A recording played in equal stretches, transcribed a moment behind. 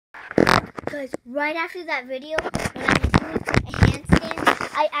Guys, right after that video, when I was doing a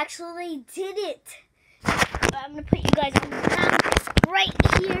handstand, I actually did it. I'm going to put you guys on the map right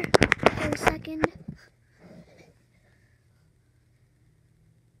here for a second.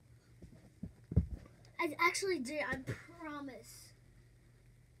 I actually did it, I promise.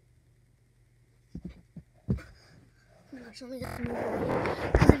 Oh my gosh, let me just move away,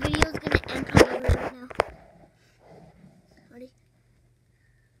 because the video is going to end probably right now. Ready?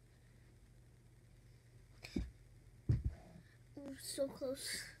 Oh, so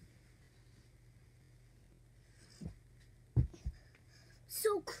close.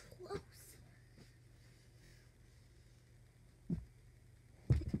 So close.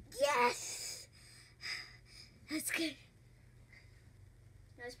 Yes! That's good.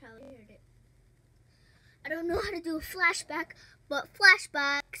 You guys probably heard it. I don't know how to do a flashback, but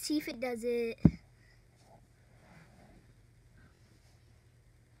flashback, see if it does it.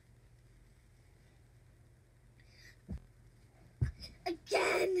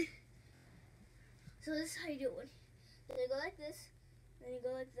 Again! So this is how you do it. Then you go like this, then you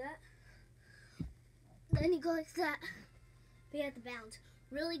go like that, then you go like that. But you have to bounce.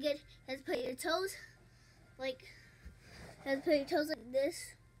 Really good. You have to put your toes like,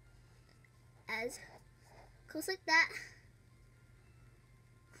 this, as close like that.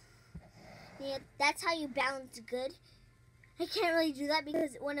 Yeah, that's how you balance good. I can't really do that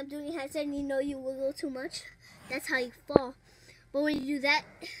because when I'm doing a handstand, you know you wiggle too much. That's how you fall. But when you do that,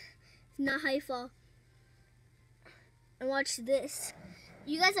 it's not how you fall. And watch this.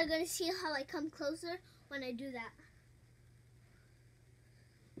 You guys are going to see how I come closer when I do that.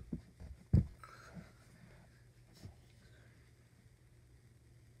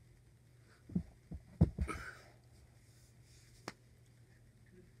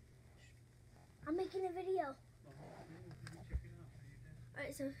 I'm making a video.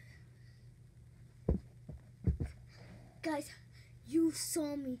 Alright, so guys, you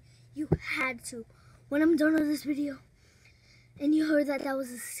saw me. You had to. When I'm done with this video and you heard that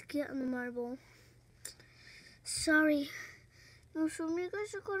was a skit on the marble, sorry. No, some of you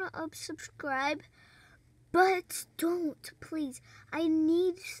guys are gonna unsubscribe, but don't, please. I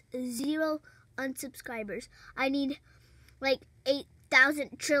need 0 unsubscribers. I need like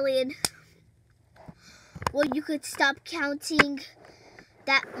 8,000 trillion. Well, you could stop counting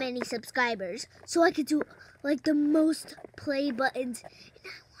that many subscribers so I could do like the most play buttons, and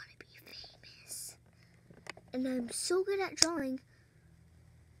I want to be famous. And I'm so good at drawing.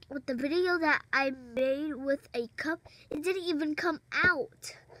 With the video that I made with a cup, it didn't even come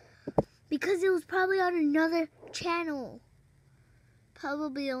out because it was probably on another channel,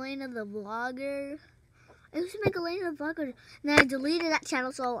 probably Elena the Vlogger. I used to make Elena the Vlogger, and then I deleted that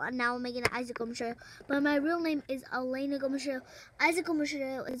channel, so now I'm making it Isaac Gomashiro. But my real name is Elena Gomashiro. Isaac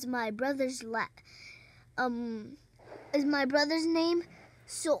Gomashiro is my brother's name.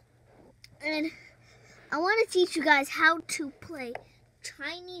 So, and I want to teach you guys how to play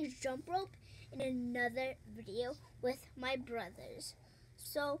Chinese jump rope in another video with my brothers.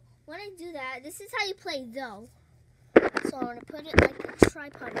 So when I do that, this is how you play though. So I'm going to put it like a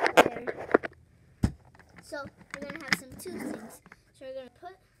tripod right there. So we're going to have some 2 things. So we're going to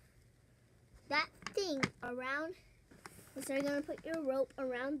put that thing around. So you're going to put your rope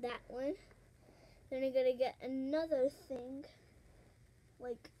around that one. Then you're going to get another thing,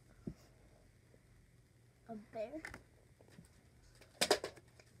 like a bear.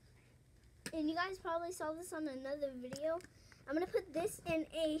 And you guys probably saw this on another video. I'm going to put this in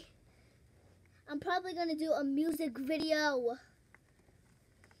I'm probably going to do a music video.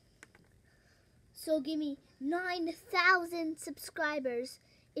 So give me 9,000 subscribers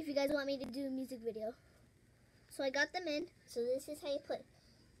if you guys want me to do a music video. So I got them in. So this is how you play.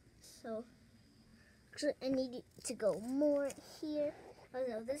 So actually I need to go more here. Oh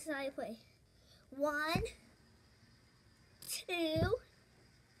no, this is how you play. 1, 2,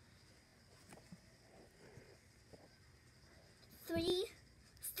 3,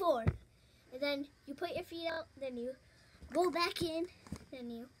 4. And then you put your feet out, then you go back in,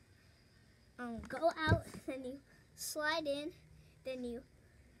 then you go out, then you slide in, then you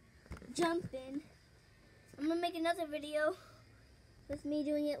jump in. I'm gonna make another video with me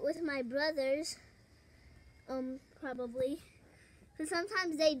doing it with my brothers, probably, because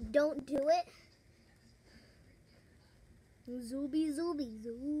sometimes they don't do it. Zooby zooby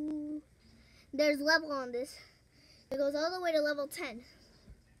zoo. There's level on this. It goes all the way to level 10.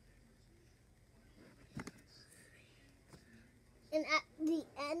 And at the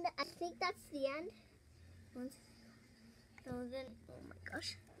end, I think that's the end. So then, oh my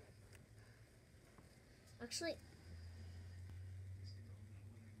gosh. Actually,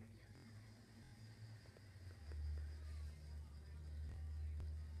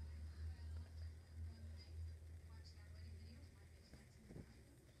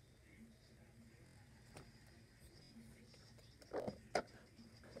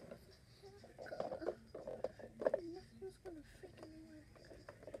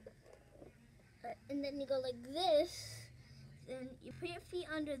 and then you go like this. Then you put your feet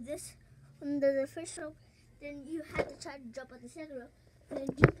under the first rope. Then you have to try to jump on the second rope. Then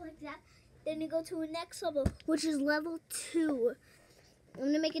jump like that. Then you go to the next level, which is level 2. I'm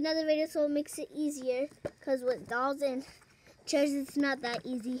gonna make another video so it makes it easier, because with dolls and chairs, it's not that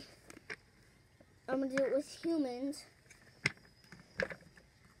easy. I'm gonna do it with humans.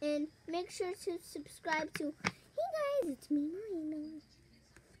 And make sure to subscribe to, hey guys, it's me, Miranda.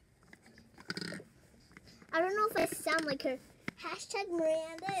 I don't know if I sound like her. Hashtag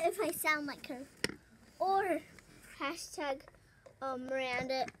Miranda if I sound like her. Or hashtag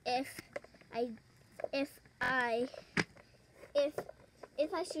Miranda if I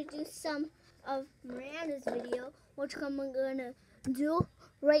should do some of Miranda's video, which I'm gonna do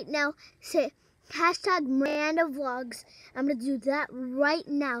right now. Say hashtag Miranda Vlogs. I'm gonna do that right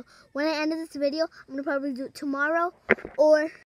now. When I end this video, I'm gonna probably do it tomorrow or